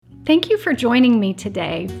Thank you for joining me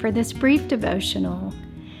today for this brief devotional.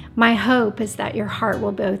 My hope is that your heart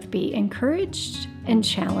will both be encouraged and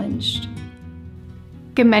challenged.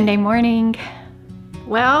 Good Monday morning.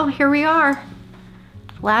 Well, here we are.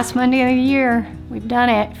 Last Monday of the year. We've done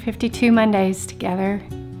it. 52 Mondays together.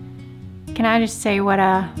 Can I just say what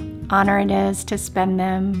an honor it is to spend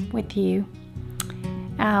them with you?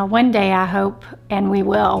 One day I hope, and we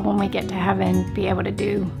will, when we get to heaven, be able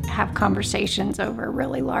to have conversations over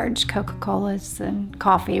really large Coca-Colas and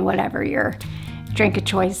coffee, whatever your drink of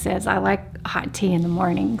choice is. I like hot tea in the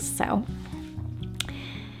mornings, so.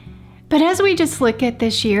 But as we just look at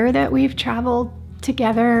this year that we've traveled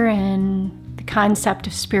together and the concept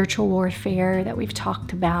of spiritual warfare that we've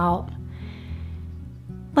talked about,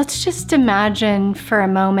 let's just imagine for a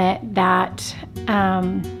moment that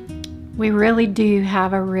we really do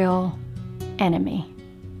have a real enemy.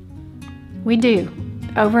 We do.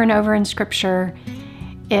 Over and over in Scripture,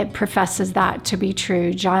 it professes that to be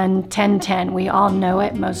true. John 10:10, we all know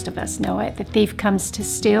it. Most of us know it. The thief comes to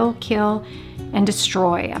steal, kill, and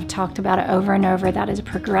destroy. I've talked about it over and over. That is a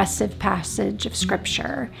progressive passage of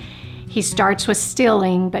Scripture. He starts with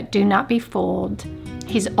stealing, but do not be fooled.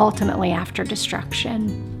 He's ultimately after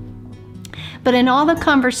destruction. But in all the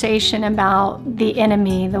conversation about the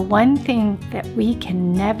enemy, the one thing that we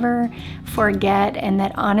can never forget and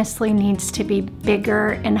that honestly needs to be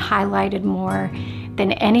bigger and highlighted more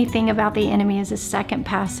than anything about the enemy is the second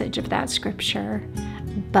passage of that Scripture.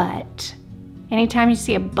 But anytime you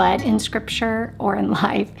see a but in Scripture or in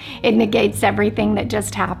life, it negates everything that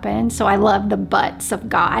just happened. So I love the buts of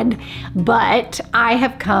God. But I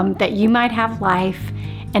have come that you might have life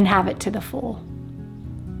and have it to the full.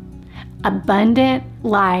 Abundant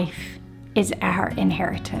life is our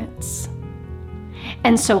inheritance.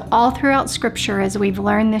 And so all throughout Scripture, as we've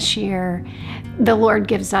learned this year, the Lord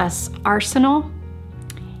gives us arsenal.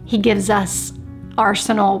 He gives us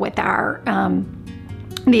arsenal with our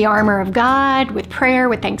the armor of God, with prayer,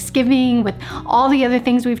 with thanksgiving, with all the other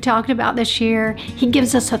things we've talked about this year. He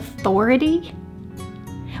gives us authority.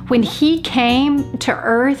 When he came to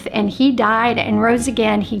earth and he died and rose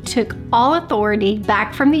again, he took all authority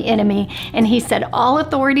back from the enemy and he said, all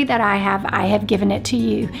authority that I have given it to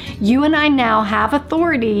you. You and I now have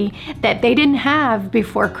authority that they didn't have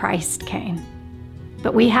before Christ came.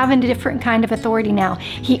 But we have a different kind of authority now.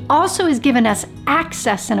 He also has given us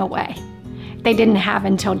access in a way they didn't have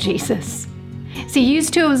until Jesus. See,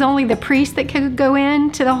 used to it was only the priest that could go in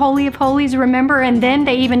to the Holy of Holies, remember? And then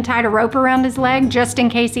they even tied a rope around his leg just in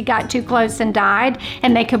case he got too close and died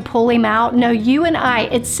and they could pull him out. No, you and I,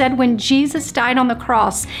 it said when Jesus died on the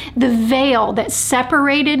cross, the veil that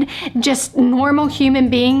separated just normal human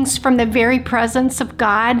beings from the very presence of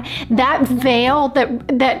God, that veil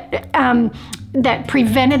that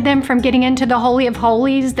prevented them from getting into the Holy of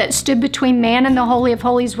Holies, that stood between man and the Holy of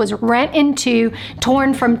Holies, was rent in two,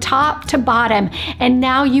 torn from top to bottom. And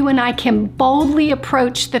now you and I can boldly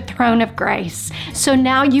approach the throne of grace. So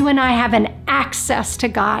now you and I have an access to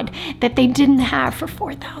God that they didn't have for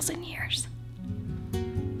 4,000 years.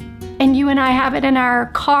 And you and I have it in our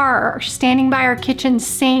car, or standing by our kitchen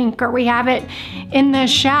sink, or we have it in the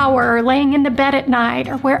shower, or laying in the bed at night,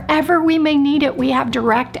 or wherever we may need it, we have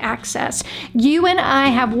direct access. You and I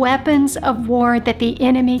have weapons of war that the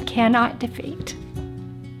enemy cannot defeat.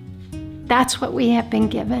 That's what we have been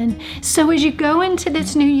given. So as you go into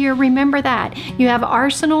this new year, remember that. You have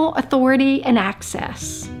arsenal, authority, and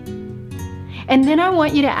access. And then I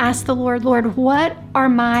want you to ask the Lord, what are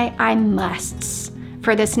my I musts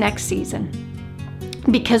for this next season?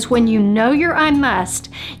 Because when you know your I must,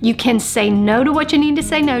 you can say no to what you need to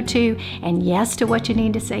say no to and yes to what you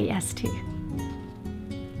need to say yes to.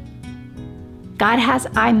 God has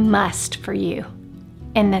I must for you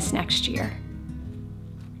in this next year.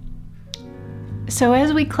 So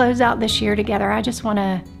as we close out this year together, I just want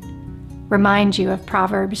to remind you of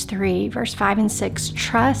Proverbs 3, verse 5 and 6.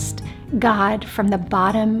 Trust God from the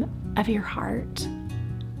bottom of your heart.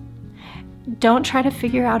 Don't try to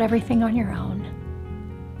figure out everything on your own.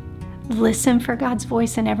 Listen for God's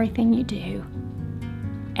voice in everything you do,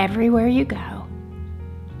 everywhere you go,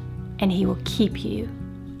 and He will keep you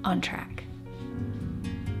on track.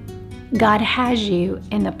 God has you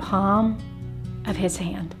in the palm of His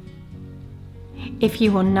hand. If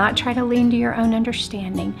you will not try to lean to your own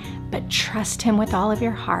understanding, but trust Him with all of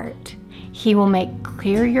your heart, He will make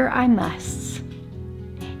clear your I musts.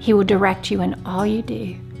 He will direct you in all you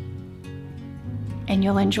do, and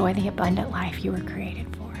you'll enjoy the abundant life you were created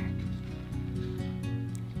for.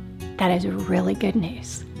 That is really good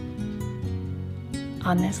news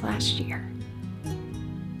on this last year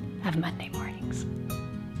of Monday mornings.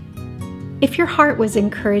 If your heart was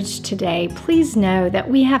encouraged today, please know that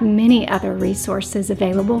we have many other resources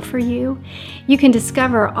available for you. You can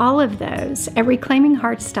discover all of those at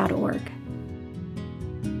reclaiminghearts.org.